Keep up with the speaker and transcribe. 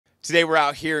Today we're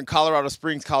out here in Colorado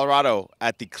Springs, Colorado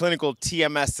at the Clinical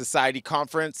TMS Society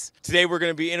Conference. Today we're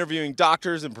going to be interviewing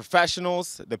doctors and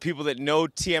professionals, the people that know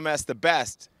TMS the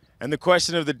best. And the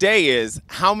question of the day is,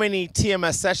 how many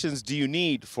TMS sessions do you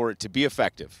need for it to be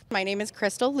effective? My name is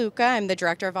Crystal Luca. I'm the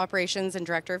Director of Operations and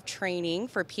Director of Training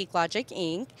for PeakLogic,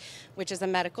 Inc., which is a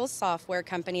medical software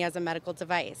company as a medical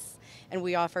device. And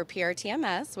we offer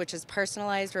PRTMS, which is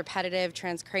personalized repetitive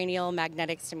transcranial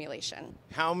magnetic stimulation.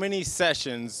 How many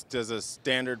sessions does a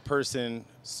standard person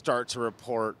start to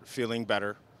report feeling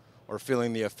better or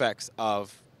feeling the effects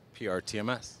of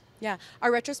PRTMS? Yeah,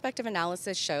 our retrospective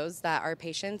analysis shows that our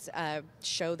patients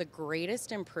show the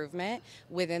greatest improvement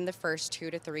within the first 2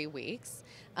 to 3 weeks.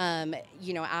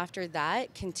 After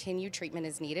that, continued treatment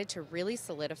is needed to really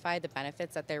solidify the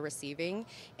benefits that they're receiving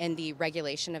in the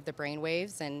regulation of the brain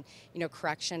waves and,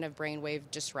 correction of brainwave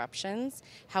disruptions.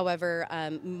 However,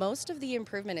 most of the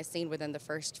improvement is seen within the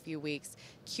first few weeks.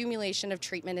 Accumulation of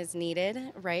treatment is needed,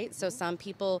 right? So some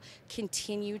people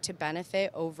continue to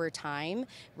benefit over time,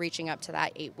 reaching up to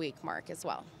that 8-week mark as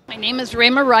well. My name is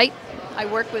Rayma Wright. I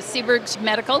work with Seberg's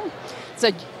Medical. It's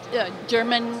a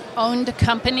German-owned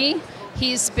company.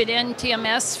 He's been in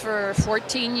TMS for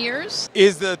 14 years.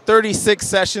 Is the 36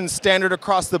 sessions standard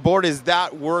across the board? Is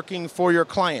that working for your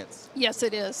clients? Yes,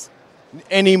 it is.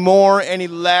 Any more, any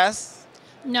less?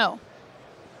 No.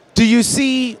 Do you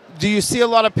see a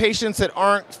lot of patients that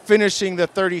aren't finishing the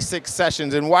 36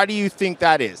 sessions, and why do you think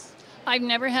that is? I've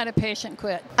never had a patient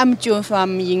quit. I'm June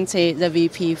from Yingzi, the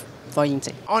VP for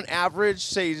Yingzi. On average,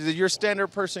 say that your standard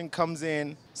person comes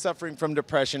in suffering from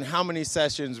depression, how many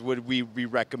sessions would we be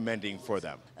recommending for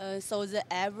them? So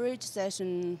the average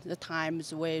session, the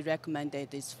times we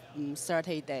recommended is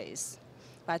 30 days.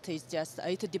 But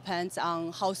it depends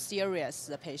on how serious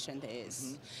the patient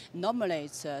is. Normally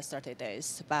it's 30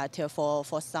 days, but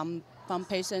for some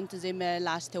patients, they may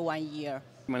last 1 year.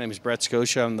 My name is Brett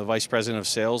Scotia. I'm the Vice President of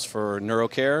Sales for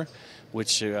NeuroCare,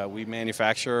 which we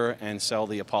manufacture and sell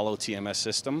the Apollo TMS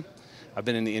system. I've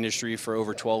been in the industry for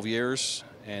over 12 years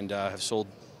and have sold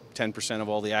 10% of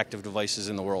all the active devices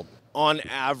in the world. On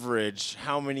average,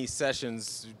 how many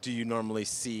sessions do you normally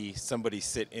see somebody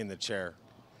sit in the chair?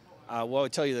 Well, I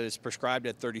tell you that it's prescribed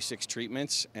at 36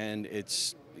 treatments, and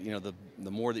it's,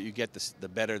 the more that you get, the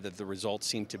better that the results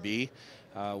seem to be.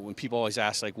 When people always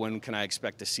ask, like, when can I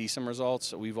expect to see some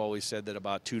results? We've always said that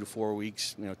about 2 to 4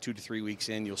 weeks, 2 to 3 weeks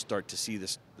in, you'll start to see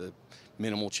the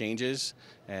minimal changes.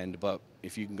 But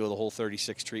if you can go the whole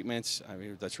 36 treatments, I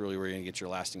mean, that's really where you're going to get your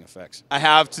lasting effects. I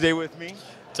have today with me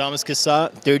Thomas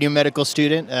Cassat, third-year medical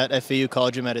student at FAU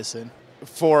College of Medicine.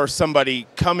 For somebody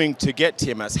coming to get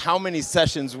TMS, how many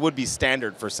sessions would be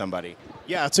standard for somebody?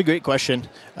 Yeah, that's a great question,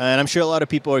 and I'm sure a lot of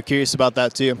people are curious about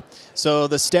that too. So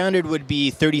the standard would be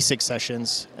 36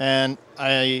 sessions, and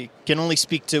I can only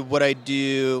speak to what we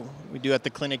do at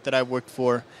the clinic that I work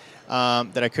for,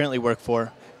 that I currently work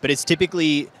for. But it's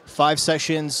typically 5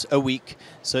 sessions a week,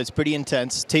 so it's pretty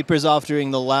intense. Tapers off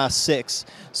during the last 6,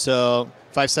 so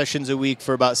 5 sessions a week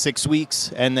for about 6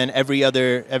 weeks, and then every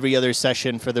other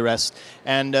session for the rest.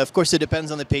 And of course, it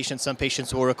depends on the patient. Some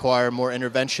patients will require more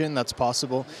intervention. That's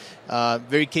possible.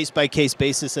 Very case-by-case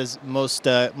basis, as most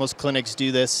clinics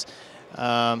do this.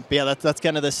 But yeah, that's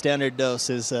kind of the standard dose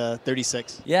is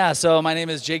 36. Yeah, so my name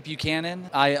is Jake Buchanan.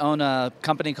 I own a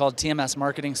company called TMS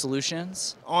Marketing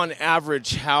Solutions. On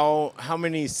average, how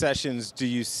many sessions do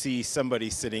you see somebody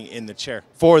sitting in the chair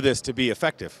for this to be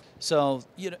effective? So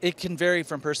it can vary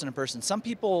from person to person. Some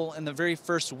people in the very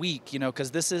first week, because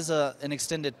this is an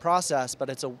extended process, but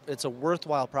it's a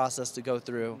worthwhile process to go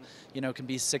through. It can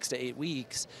be 6 to 8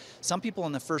 weeks. Some people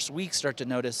in the first week start to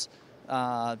notice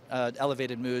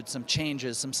elevated mood, some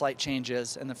slight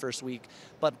changes in the first week.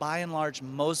 But by and large,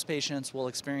 most patients will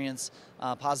experience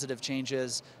positive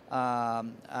changes,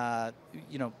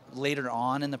 later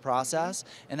on in the process.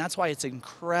 And that's why it's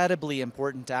incredibly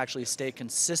important to actually stay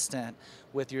consistent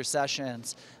with your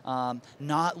sessions,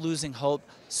 not losing hope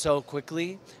so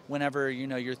quickly whenever,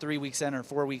 you're 3 weeks in or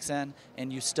 4 weeks in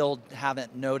and you still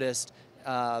haven't noticed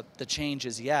the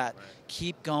changes yet.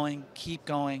 Keep going, keep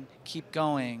going, keep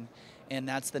going. And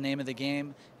that's the name of the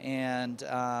game, and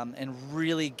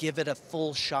really give it a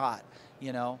full shot.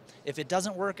 If it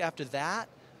doesn't work after that,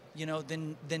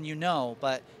 then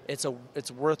but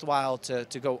it's worthwhile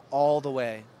to go all the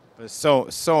way. It's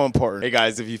so important. Hey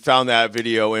guys, if you found that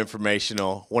video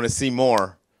informational, want to see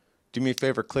more, do me a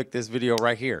favor, click this video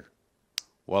right here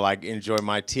while I enjoy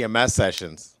my TMS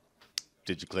sessions.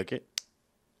 Did you click it?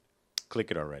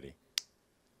 Click it already.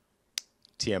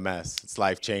 TMS, it's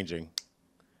life-changing.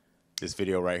 This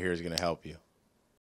video right here is going to help you.